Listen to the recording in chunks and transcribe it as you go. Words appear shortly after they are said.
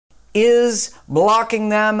is blocking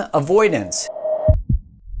them avoidance.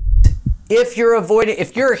 If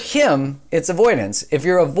you're him, it's avoidance. If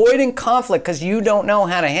you're avoiding conflict because you don't know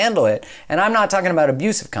how to handle it, and I'm not talking about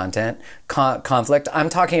abusive conflict, I'm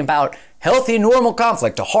talking about healthy, normal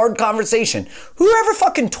conflict, a hard conversation. Whoever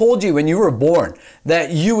fucking told you when you were born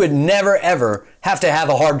that you would never ever have to have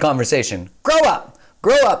a hard conversation? Grow up.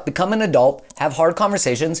 Grow up, become an adult, have hard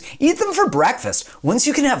conversations, eat them for breakfast. Once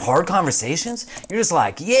you can have hard conversations, you're just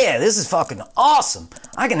like, yeah, this is fucking awesome.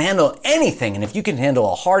 I can handle anything. And if you can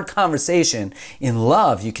handle a hard conversation in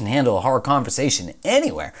love, you can handle a hard conversation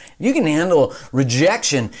anywhere. You can handle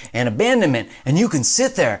rejection and abandonment, and you can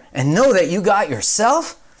sit there and know that you got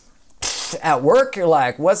yourself. At work, you're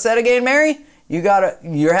like, what's that again, Mary?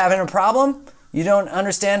 You're having a problem? You don't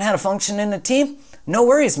understand how to function in a team? No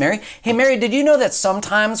worries, Mary. Hey, Mary, did you know that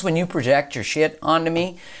sometimes when you project your shit onto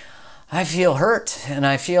me, I feel hurt and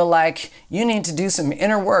I feel like you need to do some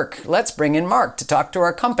inner work. Let's bring in Mark to talk to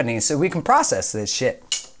our company so we can process this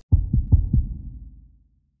shit.